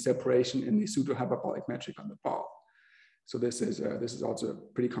be a separation in the pseudo-hyperbolic metric on the ball. So this is also a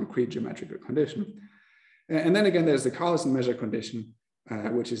pretty concrete geometrical condition. And then again, there's the Collison measure condition,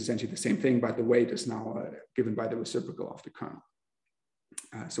 which is essentially the same thing, but the weight is now given by the reciprocal of the kernel.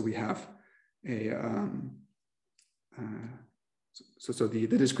 So we have so the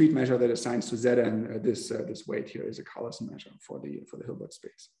discrete measure that assigns to Zn this weight here is a Collison measure for the Hilbert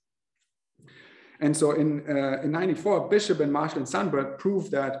space. And so in 94, Bishop and Marshall and Sandberg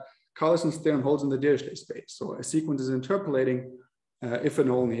proved that Collison's theorem holds in the Dirichlet space. So a sequence is interpolating if and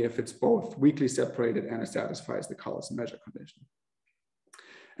only if it's both weakly separated and it satisfies the Collison measure condition.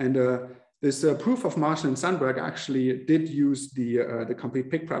 And this proof of Marshall and Sundberg actually did use the complete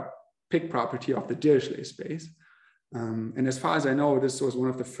pick property of the Dirichlet space. And as far as I know, this was one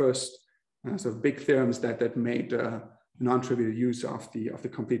of the first sort of big theorems that made non-trivial use of the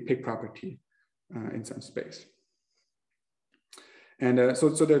complete pick property in some space. And so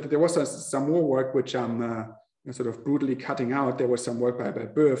there was some more work which I'm sort of brutally cutting out. There was some work by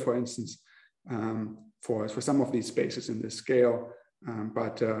Böhe, for instance, for some of these spaces in this scale.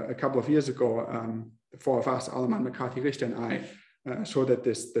 But a couple of years ago, the four of us, Allemann, McCarthy, Richter, and I, showed that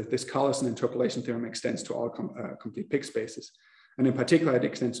this Collison interpolation theorem extends to all complete pick spaces. And in particular, it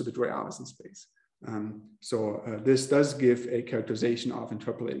extends to the Drury-Arveson space. So this does give a characterization of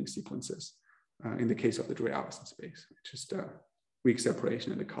interpolating sequences in the case of the Drury-Arveson space, which is the weak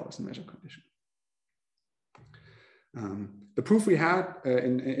separation in the Collison measure condition. The proof we had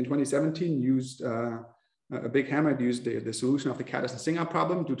in 2017 used a big hammer. It used the solution of the Cadison-Singer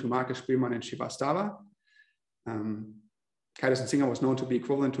problem due to Marcus, Spielmann, and Srivastava. Cadison-Singer was known to be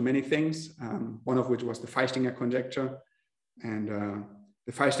equivalent to many things, one of which was the Feistinger conjecture. And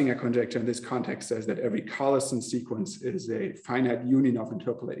the Feistinger conjecture in this context says that every Collison sequence is a finite union of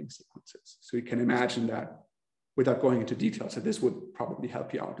interpolating sequences. So you can imagine that, without going into details, that this would probably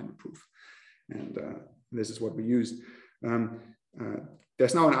help you out in the proof. And this is what we used.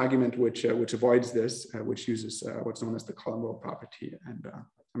 There's now an argument which avoids this, which uses what's known as the column-row property. And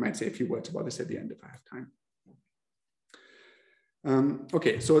I might say a few words about this at the end if I have time.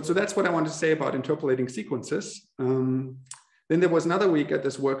 Okay, so that's what I want to say about interpolating sequences. Then there was another week at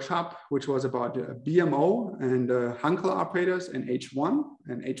this workshop, which was about BMO and Hankel operators and H1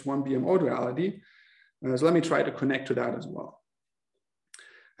 BMO duality. So let me try to connect to that as well.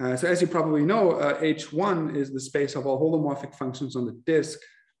 So as you probably know, H1 is the space of all holomorphic functions on the disk,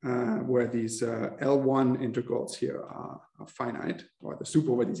 where these L1 integrals here are finite, or the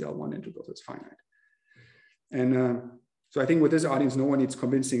super over these L1 integrals is finite. And so I think with this audience, no one needs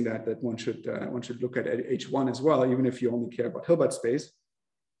convincing that one should look at H1 as well, even if you only care about Hilbert space.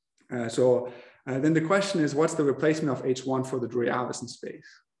 Then the question is, what's the replacement of H1 for the Drury-Arveson space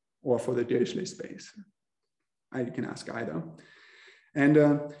or for the Dirichlet space? You can ask either. And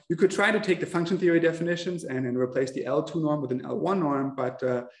you could try to take the function theory definitions and then replace the L2 norm with an L1 norm, but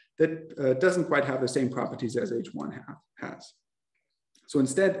that doesn't quite have the same properties as H1 has. So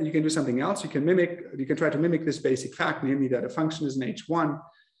instead, you can do something else. You can try to mimic this basic fact, namely that a function is an H1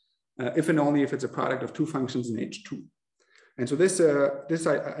 if and only if it's a product of two functions in H2. And so this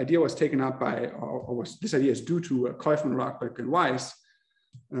idea was taken up by, this idea is due to Kaufman, Rockberg, and Weiss,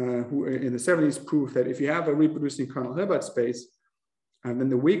 who in the 70s proved that if you have a reproducing kernel Hilbert space, and then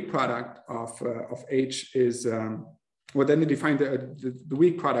the weak product of H is, well, then they define the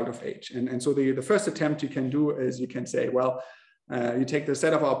weak product of H. And so the first attempt you can do is you can say, well, you take the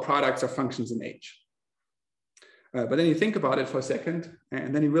set of all products of functions in H. But then you think about it for a second,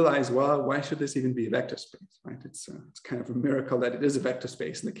 and then you realize, well, why should this even be a vector space, right? It's kind of a miracle that it is a vector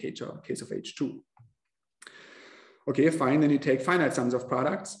space in the case of H2. Okay, fine, then you take finite sums of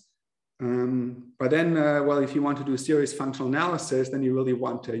products. But then, well, if you want to do serious functional analysis, then you really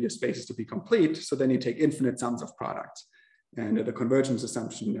want your spaces to be complete. So then you take infinite sums of products. And the convergence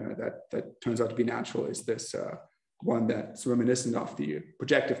assumption that turns out to be natural is this one that's reminiscent of the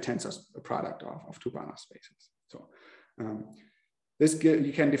projective tensor product of two Banach spaces. So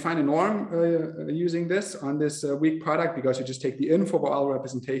you can define a norm using this on this weak product, because you just take the info of all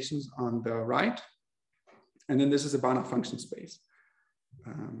representations on the right. And then this is a Banach function space.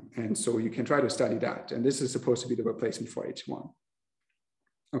 And so you can try to study that. And this is supposed to be the replacement for H1.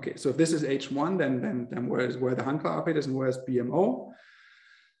 Okay, so if this is H1, then where are the Hankel operators and where's BMO?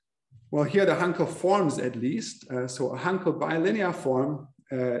 Well, here the Hankel forms at least. So a Hankel bilinear form,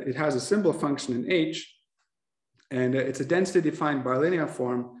 it has a symbol function in H, and it's a densely defined bilinear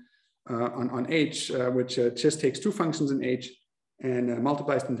form on H, which just takes two functions in H and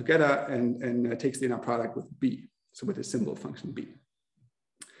multiplies them together and takes the inner product with B, so with a symbol function B.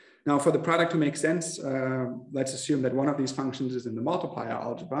 Now, for the product to make sense, let's assume that one of these functions is in the multiplier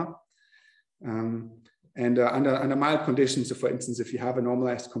algebra. Under mild conditions, so for instance, if you have a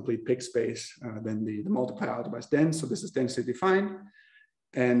normalized complete pick space, then the multiplier algebra is dense. So this is densely defined.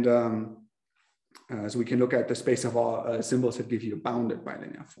 And so we can look at the space of all symbols that give you a bounded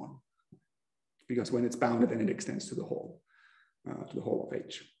bilinear form. Because when it's bounded, then it extends to the whole of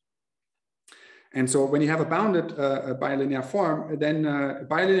H. And so when you have a bounded bilinear form, then a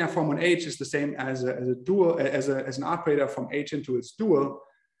bilinear form on H is the same as a dual, as an operator from H into its dual,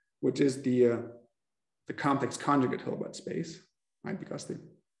 which is the complex conjugate Hilbert space. right? Because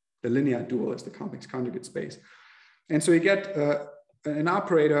the linear dual is the complex conjugate space. And so you get an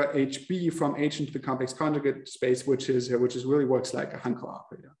operator HB from H into the complex conjugate space, which really works like a Hankel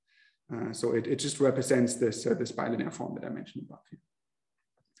operator. So it just represents this bilinear form that I mentioned above here.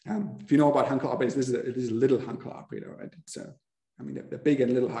 If you know about Hankel operators, this is a little Hankel operator, right? It's I mean, the big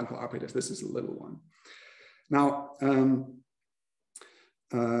and little Hankel operators. This is a little one. Now,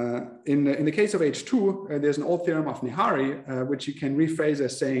 in the case of H2, there's an old theorem of Nehari, which you can rephrase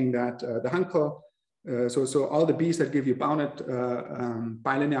as saying that the Hankel, so all the B's that give you bounded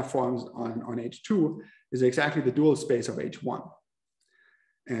bilinear forms on H2 is exactly the dual space of H1.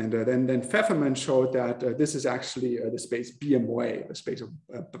 And then Pfefferman showed that this is actually the space BMOA, the space of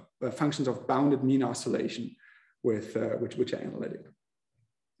functions of bounded mean oscillation with which are analytic.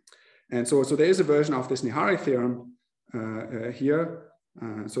 And so there is a version of this Nehari theorem here.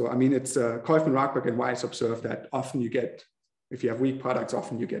 So I mean, it's Kaufman, Rockberg, and Weiss observed that often you get, if you have weak products,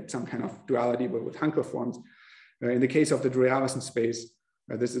 often you get some kind of duality with Hankel forms. In the case of the Drury-Arveson space,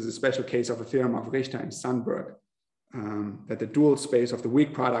 this is a special case of a theorem of Richter and Sundberg, that the dual space of the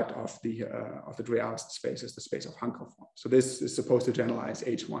weak product of the Drury-Arveson space is the space of Hankel forms. So this is supposed to generalize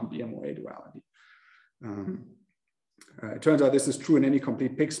H1 BMOA duality. It turns out this is true in any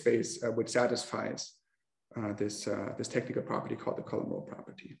complete Pig space, which satisfies this technical property called the column-row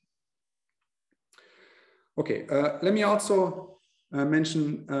property. Okay, let me also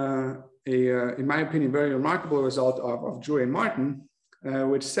mention in my opinion, very remarkable result of Drury and Martin,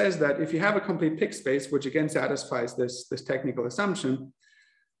 which says that if you have a complete Pig space, which again satisfies this technical assumption,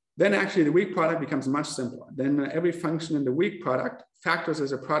 then actually the weak product becomes much simpler. Then every function in the weak product factors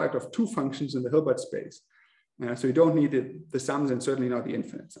as a product of two functions in the Hilbert space. So you don't need the sums and certainly not the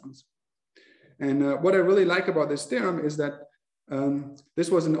infinite sums. And what I really like about this theorem is that this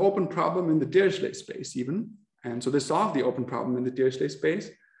was an open problem in the Dirichlet space even. And so this solved the open problem in the Dirichlet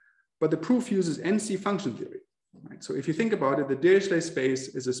space, but the proof uses NC function theory. Right? So if you think about it, the Dirichlet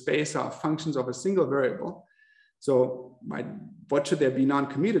space is a space of functions of a single variable. So what should there be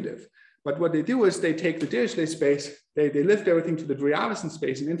non-commutative? But what they do is they take the Dirichlet space, they lift everything to the Drury-Arveson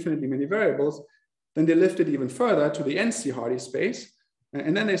space in infinitely many variables, then they lift it even further to the NC-Hardy space,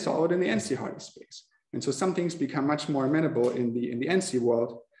 and then they solve it in the NC-Hardy space. And so some things become much more amenable in the NC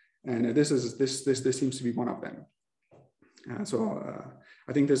world, and this seems to be one of them.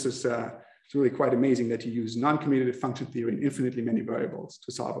 I think this is it's really quite amazing that you use non-commutative function theory in infinitely many variables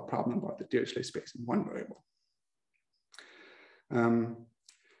to solve a problem about the Dirichlet space in one variable.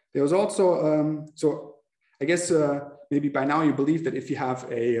 There was also, so I guess maybe by now you believe that if you have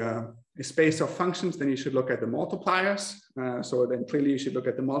a space of functions, then you should look at the multipliers. So then clearly you should look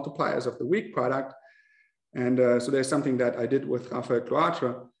at the multipliers of the weak product. And so there's something that I did with Raphael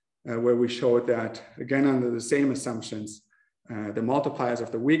Cloatre, where we showed that, again, under the same assumptions, the multipliers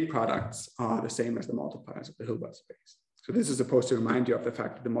of the weak products are the same as the multipliers of the Hilbert space. So this is supposed to remind you of the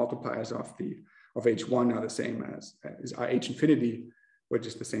fact that the multipliers of H1 are the same as H infinity, which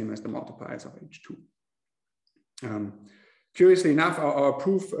is the same as the multipliers of H2. Curiously enough, our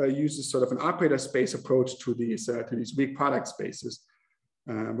proof uses sort of an operator space approach to these weak product spaces,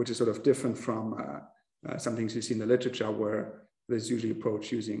 which is sort of different from some things you see in the literature where there's usually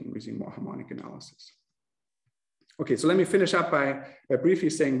approach using more harmonic analysis. Okay, so let me finish up by briefly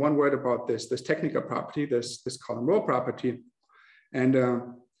saying one word about this technical property, this column-row property. And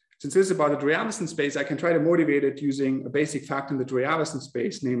since this is about the Drury-Arveson space, I can try to motivate it using a basic fact in the Drury-Arveson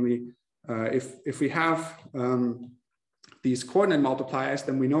space, namely, if we have these coordinate multipliers,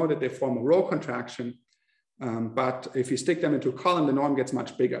 then we know that they form a row contraction. But if you stick them into a column, the norm gets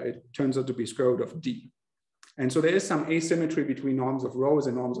much bigger. It turns out to be square root of D. And so there is some asymmetry between norms of rows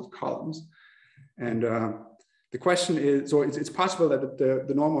and norms of columns. And the question is, so it's possible that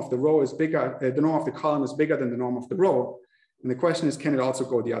the norm of the row is bigger, the norm of the column is bigger than the norm of the row. And the question is, can it also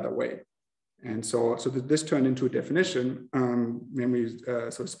go the other way? And so this turned into a definition.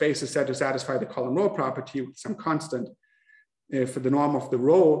 So space is said to satisfy the column-row property with some constant if the norm of the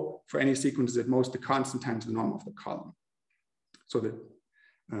row for any sequence is at most the constant times the norm of the column. So that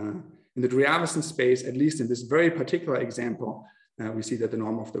in the Drury-Arveson space, at least in this very particular example, we see that the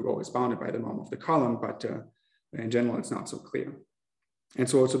norm of the row is bounded by the norm of the column, but in general, it's not so clear. And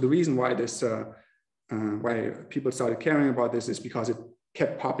so the reason why why people started caring about this is because it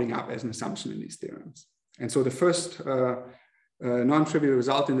kept popping up as an assumption in these theorems. And so the first non-trivial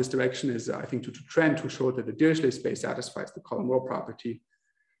result in this direction is, I think, to Trent, who showed that the Dirichlet space satisfies the column-row property.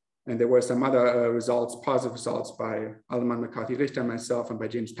 And there were some other results, positive results by Alleman, McCarthy, Richter, myself, and by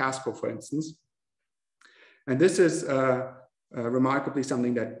James Pascoe, for instance. And this is remarkably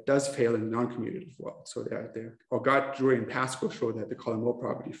something that does fail in the non-commutative world. So Orgard, Drury, and Pascoe show that the column row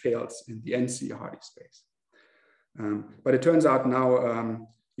property fails in the NC Hardy space. But it turns out now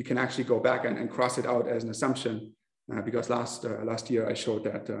you can actually go back and cross it out as an assumption because last year I showed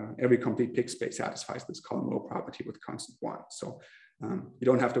that every complete Pick space satisfies this column row property with constant 1. So you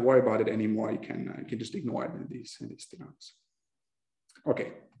don't have to worry about it anymore. You can just ignore it in these theorems.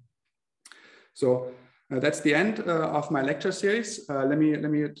 Okay, so that's the end of my lecture series. Let me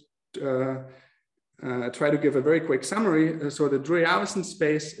try to give a very quick summary. So the Drury-Arveson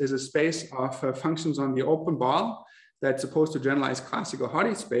space is a space of functions on the open ball that's supposed to generalize classical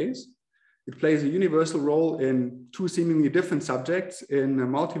Hardy space. It plays a universal role in 2 seemingly different subjects in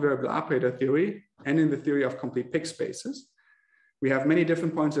multivariable operator theory and in the theory of complete Pick spaces. We have many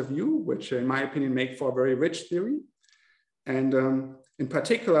different points of view, which in my opinion make for a very rich theory. And in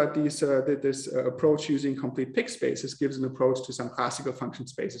particular, this approach using complete Pick spaces gives an approach to some classical function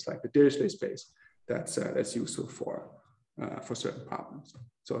spaces like the Dirichlet space that's useful for certain problems.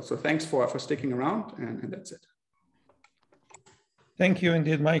 So thanks for sticking around, and that's it. Thank you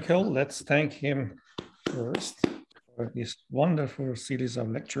indeed, Michael. Let's thank him first for this wonderful series of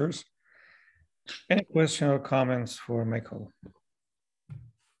lectures. Any questions or comments for Michael?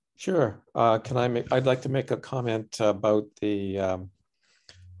 Sure. I'd like to make a comment about the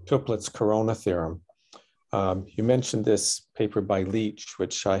Toeplitz-Corona theorem. You mentioned this paper by Leach,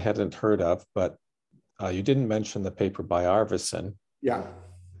 which I hadn't heard of, but you didn't mention the paper by Arveson. Yeah.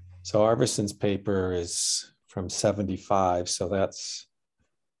 So Arveson's paper is from 75, so that's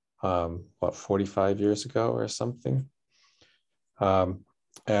what, 45 years ago or something.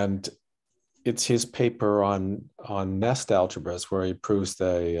 And it's his paper on nest algebras where he proves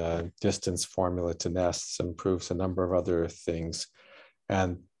the distance formula to nests and proves a number of other things.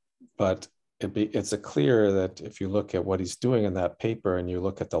 But it's clear that if you look at what he's doing in that paper and you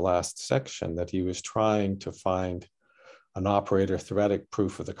look at the last section, that he was trying to find an operator theoretic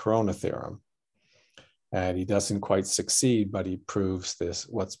proof of the Corona theorem. And he doesn't quite succeed, but he proves this,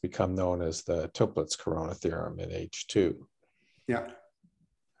 what's become known as the Toeplitz-Corona theorem in H2. Yeah.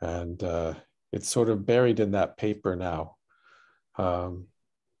 And it's sort of buried in that paper now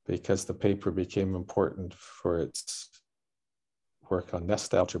because the paper became important for its work on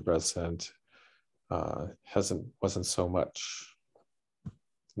nest algebras and wasn't so much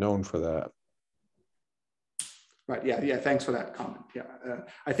known for that. Right. Yeah. Thanks for that comment. Yeah.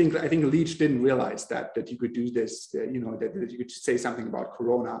 I think Leach didn't realize that you could do this. That you could say something about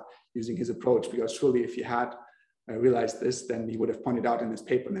Corona using his approach, because surely if he had realized this, then he would have pointed out in his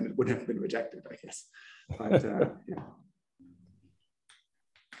paper, and then it would have been rejected, I guess. But yeah.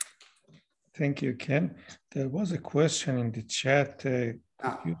 Thank you, Ken. There was a question in the chat. Could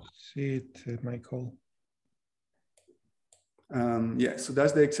you see it, Michael? Yeah, so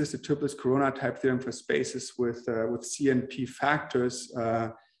does there exist a Toeplitz-Corona type theorem for spaces with C and P factors?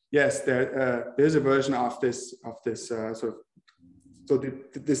 Yes, there's a version of this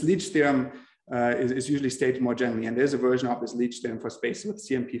this Leach theorem is usually stated more generally, and there's a version of this Leach theorem for spaces with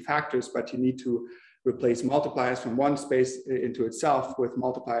C and P factors, but you need to replace multipliers from one space into itself with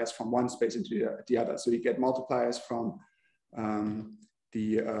multipliers from one space into the other. So you get multipliers from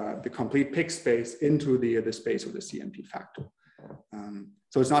the complete Pick space into the space with the C and P factor.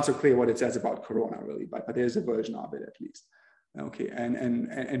 So it's not so clear what it says about Corona really, but there's a version of it at least. Okay,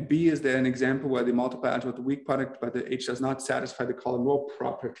 and B, is there an example where the multiplier with the weak product, but the H does not satisfy the column row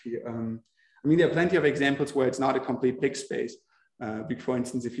property? I mean, there are plenty of examples where it's not a complete Pick space. For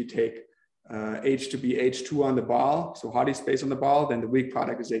instance, if you take H to be H2 on the ball, so Hardy space on the ball, then the weak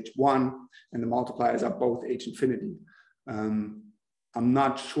product is H1, and the multipliers are both H infinity. I'm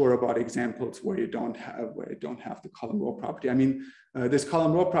not sure about examples where you don't have the column row property. I mean, this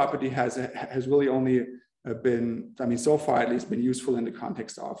column row property has really only been, I mean, so far at least, been useful in the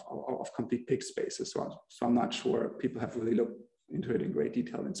context of complete Pick spaces. So I'm not sure people have really looked into it in great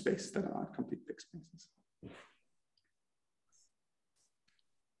detail in spaces that are not complete Pick spaces.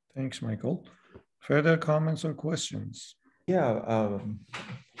 Thanks, Michael. Further comments or questions? Yeah,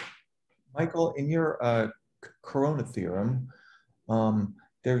 Michael, in your Corona theorem,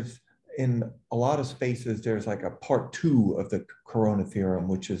 there's in a lot of spaces, there's like a part 2 of the Corona theorem,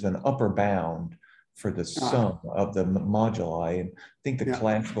 which is an upper bound for the sum of the moduli. And I think the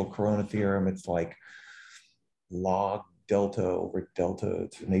classical Corona theorem, it's like log delta over delta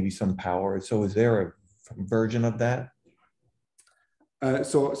to maybe some power. So is there a version of that?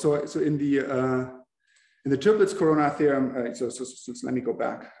 So in the Toeplitz-Corona theorem, so let me go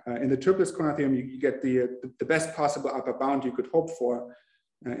back. In the Toeplitz-Corona theorem, you get the best possible upper bound you could hope for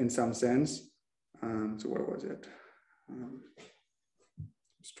in some sense. So where was it?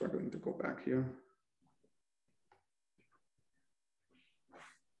 Struggling to go back here.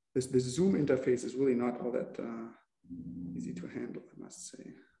 This Zoom interface is really not all that easy to handle, I must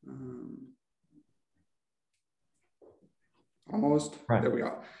say. Almost, right. There we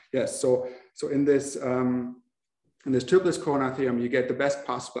are. Yes, so in this triplets corona theorem, you get the best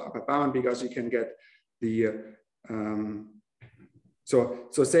possible upper bound because you can get the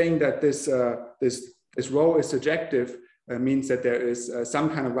so saying that this rho is surjective means that there is some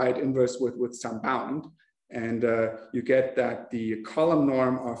kind of right inverse with some bound, and you get that the column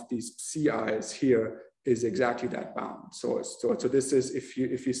norm of these CIs here is exactly that bound. So this is if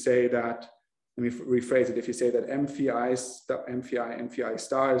you say that, let me rephrase it. If you say that M phi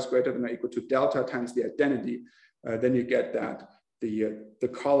star is greater than or equal to delta times the identity, then you get that the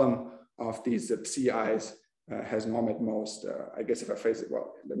column of these CIs has norm at most. I guess if I phrase it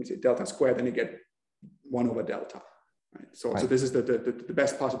well, let me say delta squared, then you get 1 over delta. Right? So this is the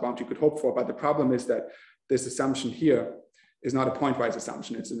best possible bound you could hope for. But the problem is that this assumption here is not a pointwise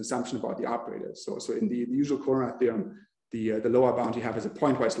assumption. It's an assumption about the operators. So in the usual corona theorem, the lower bound you have is a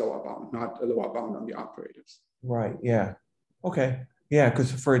pointwise lower bound, not a lower bound on the operators. Right. Yeah. Okay. Yeah,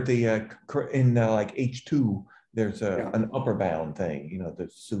 because for the in like H2, there's an upper bound thing. You know, the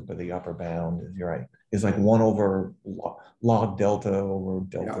soup of the upper bound is, you're right. It's like 1 over log delta over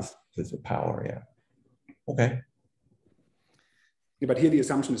delta to the power. Yeah. Okay. Yeah, but here the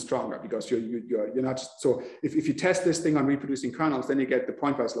assumption is stronger because you're not just, so if you test this thing on reproducing kernels, then you get the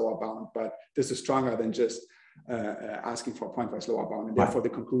pointwise lower bound. But this is stronger than just asking for a pointwise lower bound, and therefore the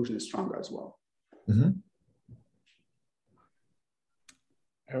conclusion is stronger as well. Mm-hmm.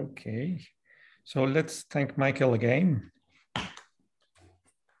 Okay, so let's thank Michael again.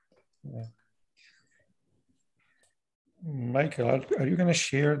 Michael, are you going to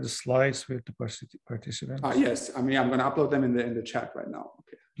share the slides with the participants? Yes, I mean, I'm going to upload them in the chat right now.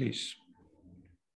 Okay, please.